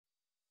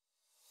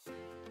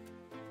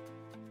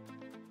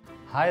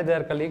Hi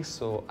there colleagues,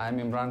 so I'm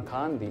Imran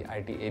Khan, the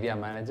IT area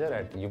manager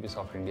at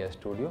Ubisoft India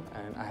Studio,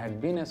 and I had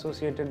been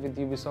associated with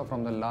Ubisoft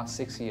from the last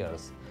 6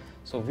 years.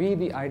 So we,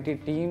 the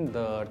IT team,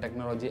 the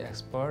technology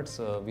experts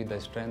with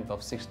the strength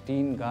of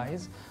 16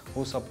 guys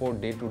who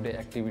support day-to-day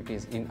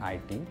activities in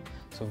IT.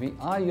 So we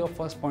are your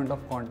first point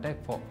of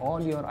contact for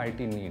all your IT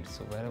needs.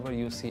 So wherever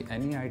you see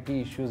any IT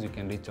issues, you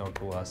can reach out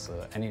to us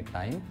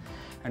anytime.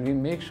 And we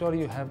make sure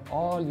you have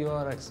all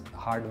your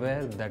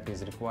hardware that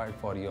is required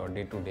for your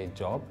day-to-day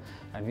job.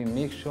 And we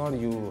make sure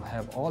you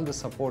have all the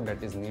support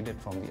that is needed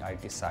from the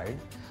IT side.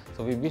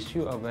 So we wish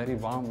you a very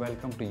warm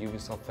welcome to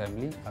Ubisoft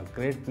family, a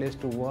great place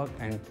to work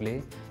and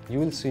play. You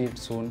will see it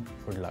soon.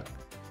 Good luck.